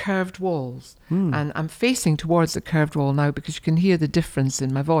had curved walls. And I'm facing towards the curved wall now because you can hear the difference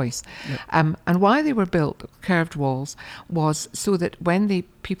in my voice. Yep. And why they were built, curved walls, was so that when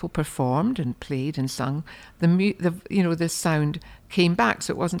people performed and played and sung, the sound came back,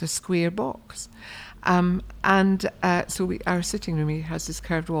 so it wasn't a square box. So our sitting room has this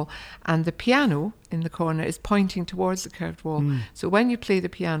curved wall, and the piano in the corner is pointing towards the curved wall. So when you play the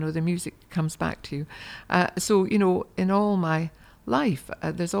piano, the music comes back to you. So, you know, in all my life,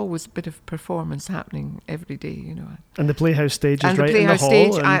 there's always a bit of performance happening every day, you know. And the Playhouse stage is and right the Playhouse in the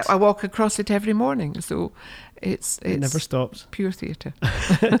hall. stage, I walk across it every morning, so it never stops. Pure theatre.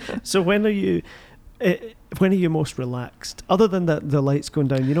 So when are you most relaxed? Other than the lights going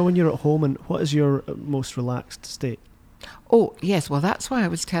down, you know, when you're at home, and what is your most relaxed state? Oh, yes. Well, that's why I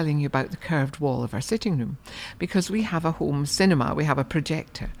was telling you about the curved wall of our sitting room, because we have a home cinema. We have a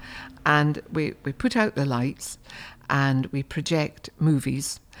projector, and we put out the lights and we project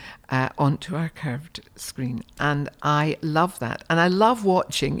movies onto our curved screen. And I love that. And I love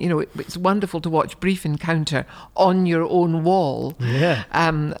watching, you know, it's wonderful to watch Brief Encounter on your own wall,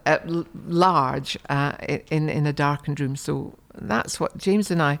 large, in a darkened room. So that's what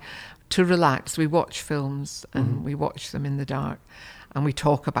James and I, to relax, we watch films and we watch them in the dark and we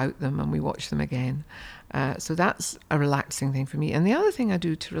talk about them and we watch them again. So that's a relaxing thing for me. And the other thing I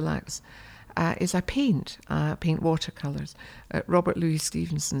do to relax is I paint watercolours. Robert Louis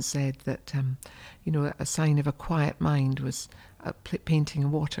Stevenson said that, a sign of a quiet mind was painting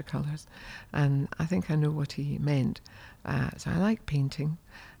in watercolours. And I think I know what he meant. So I like painting,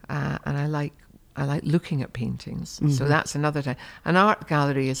 and I like looking at paintings. So that's another time. An art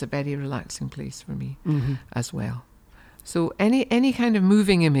gallery is a very relaxing place for me as well. So any kind of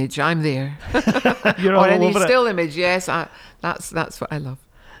moving image, I'm there. You're or all any over still image, yes. That's what I love.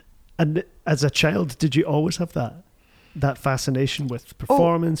 And as a child, did you always have that fascination with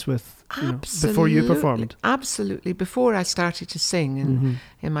performance, before you performed? Absolutely. Before I started to sing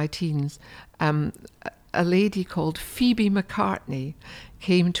in my teens, a lady called Phoebe McCartney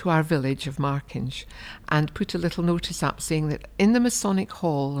came to our village of Markinch and put a little notice up saying that in the Masonic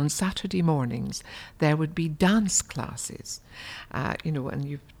Hall on Saturday mornings there would be dance classes, and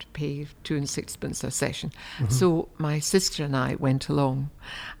you pay 2 and 6pence a session. So my sister and I went along,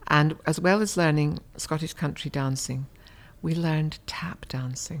 and as well as learning Scottish country dancing, we learned tap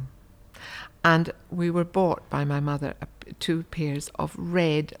dancing. And we were bought by my mother 2 pairs of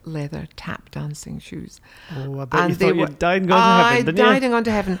red leather tap dancing shoes. Oh, I bet And you they thought were- you'd died and gone to heaven, didn't you? I died and gone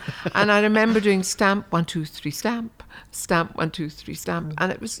to heaven. And I remember doing stamp, 1, 2, 3, stamp, stamp, 1, 2, 3, stamp.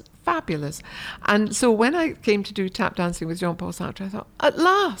 And it was fabulous. And so when I came to do tap dancing with Jean-Paul Sartre, I thought, at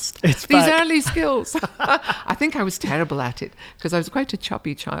last, It's these back. early skills. I think I was terrible at it because I was quite a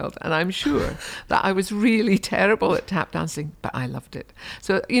chubby child. And I'm sure that I was really terrible at tap dancing, but I loved it.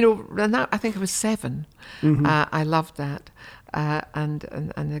 So, and that, I think I was 7. I loved that.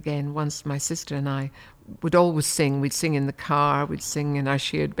 And again, once my sister and I would always sing. We'd sing in the car, we'd sing in our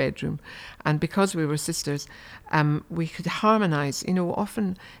shared bedroom. And because we were sisters, we could harmonise.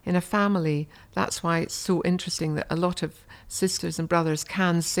 Often in a family, that's why it's so interesting that a lot of sisters and brothers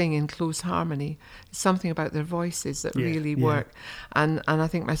can sing in close harmony. It's something about their voices that really work. And I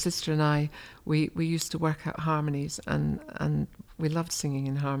think my sister and I, we used to work out harmonies, and we loved singing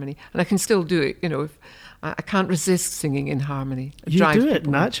in harmony. And I can still do it, if I can't resist singing in harmony. You do it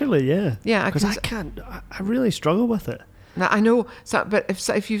naturally, yeah. Yeah, because I can't. I really struggle with it. Now, I know, but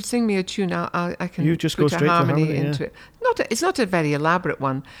if you sing me a tune, I can You just put go straight a harmony to harmony, into it. It's not a very elaborate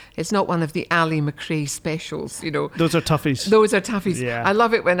one. It's not one of the Ali McRae specials, Those are toughies. Those are toughies. Yeah. I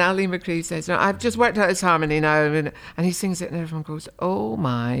love it when Ali McRae says, "No, I've just worked out his harmony now," and he sings it, and everyone goes, "Oh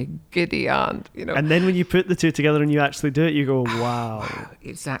my giddy aunt," And then when you put the two together and you actually do it, you go, "Wow!"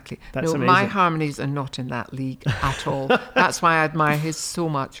 Exactly. That's no, amazing. My harmonies are not in that league at all. That's why I admire his so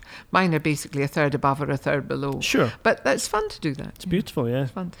much. Mine are basically a third above or a third below. Sure. But it's fun to do that. It's beautiful, yeah.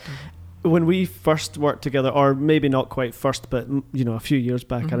 It's fun to do that. When we first worked together, or maybe not quite first, but a few years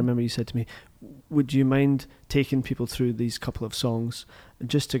back, I remember you said to me, "Would you mind taking people through these couple of songs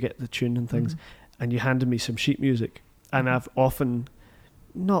just to get the tune and things?" And you handed me some sheet music, and I've often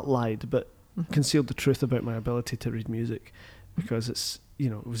not lied, but concealed the truth about my ability to read music, because it's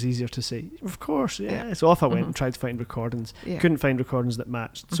it was easier to say, "Of course, yeah." So off I went and tried to find recordings. Yeah. Couldn't find recordings that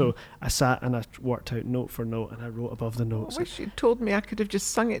matched. So I sat and I worked out note for note, and I wrote above the notes. I wish you'd told me. I could have just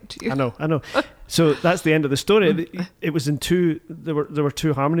sung it to you. I know. So that's the end of the story. It was in two. There were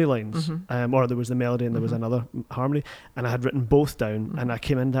 2 harmony lines, or there was the melody and there was another harmony, and I had written both down. And I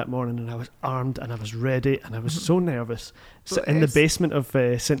came in that morning and I was armed and I was ready, and I was so nervous. So in the basement of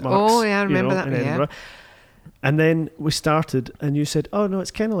St Mark's. Oh yeah, I remember that. In Edinburgh. And then we started, and you said, "Oh no, it's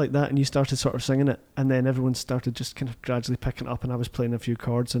kind of like that," and you started sort of singing it, and then everyone started just kind of gradually picking it up, and I was playing a few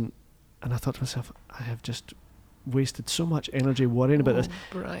chords, and I thought to myself, I have just wasted so much energy worrying about this.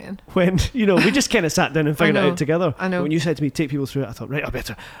 Brian. When we just kind of sat down and figured it out together. I know. When you said to me, "Take people through it," I thought, right,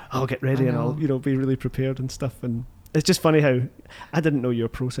 I'll get ready and I'll be really prepared and stuff. And it's just funny how I didn't know your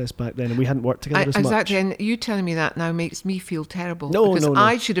process back then, and we hadn't worked together as much. Exactly, and you telling me that now makes me feel terrible. No.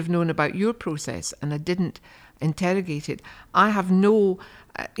 I should have known about your process, and I didn't interrogate it. I have no,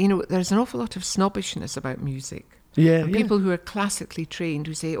 there's an awful lot of snobbishness about music. Yeah, People who are classically trained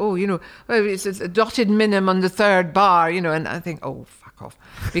who say, "Oh, it's a dotted minim on the 3rd bar," and I think, "Oh, fuck off,"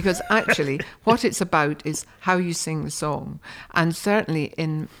 because actually, what it's about is how you sing the song, and certainly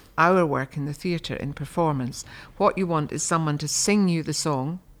in our work in the theatre, in performance, what you want is someone to sing you the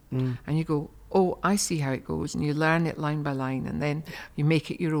song, and you go, "Oh, I see how it goes," and you learn it line by line, and then you make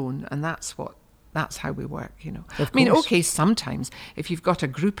it your own, and that's how we work, I mean, okay, sometimes if you've got a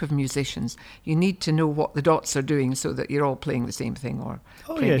group of musicians, you need to know what the dots are doing so that you're all playing the same thing.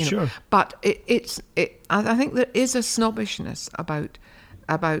 Sure. But I think there is a snobbishness about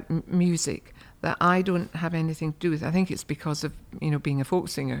music that I don't have anything to do with. I think it's because of being a folk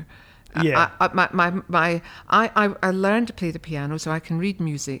singer. Yeah. I learned to play the piano, so I can read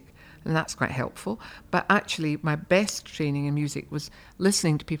music. And that's quite helpful. But actually, my best training in music was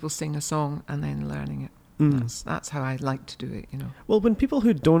listening to people sing a song and then learning it. That's how I like to do it, Well, when people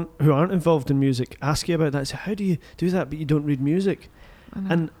who aren't involved in music ask you about that, say, "How do you do that, but you don't read music?"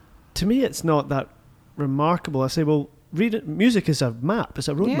 And to me, it's not that remarkable. I say, well, music is a map. It's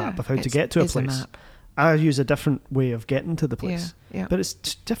a roadmap of how to get to a place. A map. I use a different way of getting to the place. Yeah. But it's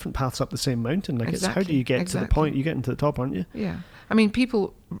different paths up the same mountain. Like Exactly. it's how do you get to the point? You get into the top, aren't you? Yeah. I mean,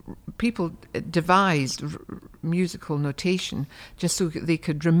 people devised musical notation just so they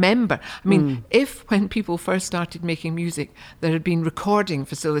could remember. I mean, if when people first started making music, there had been recording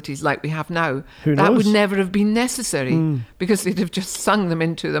facilities like we have now, that would never have been necessary because they'd have just sung them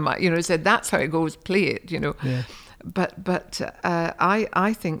into them. Said that's how it goes. Play it. Yeah. But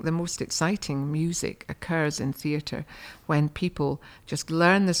I think the most exciting music occurs in theatre when people just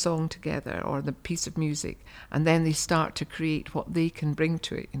learn the song together or the piece of music, and then they start to create what they can bring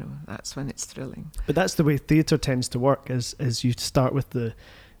to it. That's when it's thrilling. But that's the way theatre tends to work. Is you start with the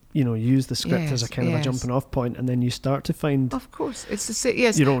use the script as a kind of a jumping off point, and then you start to find. Of course, it's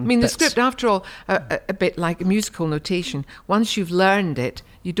yes. Your own the bits. script, after all, a bit like a musical notation. Once you've learned it,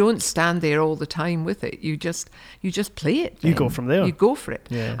 you don't stand there all the time with it. You just play it. You go from there. You go for it,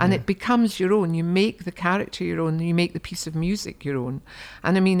 and it becomes your own. You make the character your own. You make the piece of music your own.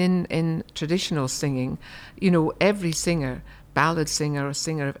 And I mean, in traditional singing, every singer, ballad singer or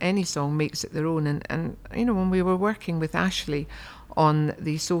singer of any song, makes it their own. And when we were working with Ashley on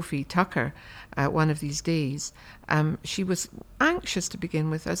the Sophie Tucker one of these days, she was anxious to begin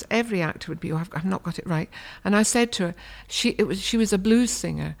with, as every actor would be. I've not got it right. And I said to her, she was a blues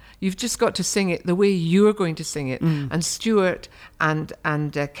singer. You've just got to sing it the way you're going to sing it. And Stuart and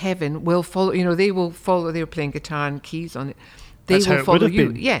Kevin will follow. They will follow. They were playing guitar and keys on it. They That's will how it follow would have you.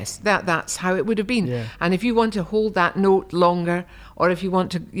 been. Yes, that's how it would have been. Yeah. And if you want to hold that note longer, or if you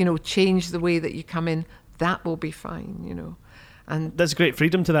want to, change the way that you come in, that will be fine. And there's great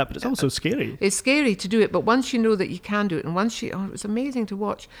freedom to that, but it's also scary. It's scary to do it, but once you know that you can do it, and once it was amazing to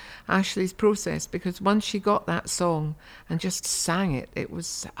watch Ashley's process, because once she got that song and just sang it, it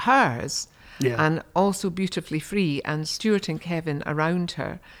was hers, and also beautifully free, and Stuart and Kevin around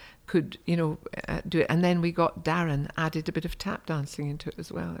her could, do it. And then we got Darren added a bit of tap dancing into it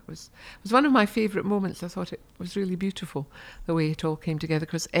as well. It was one of my favourite moments. I thought it was really beautiful, the way it all came together,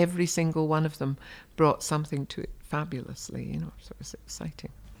 because every single one of them brought something to it fabulously, so it was exciting.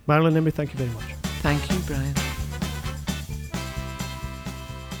 Marilyn Emery, thank you very much. Thank you, Brian.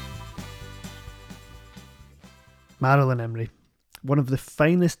 Marilyn Emery, one of the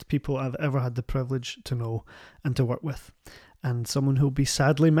finest people I've ever had the privilege to know and to work with, and someone who'll be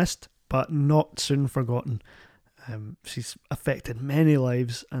sadly missed, but not soon forgotten. She's affected many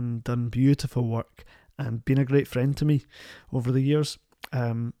lives and done beautiful work and been a great friend to me over the years.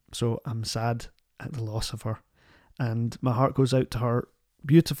 So I'm sad at the loss of her. And my heart goes out to her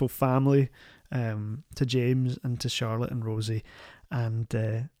beautiful family, to James and to Charlotte and Rosie. And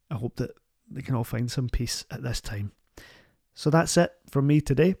I hope that they can all find some peace at this time. So that's it from me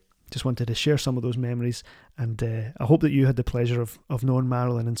today. Just wanted to share some of those memories, and I hope that you had the pleasure of knowing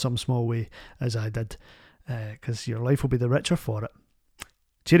Marilyn in some small way as I did, because your life will be the richer for it.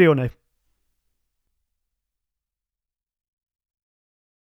 Cheerio now.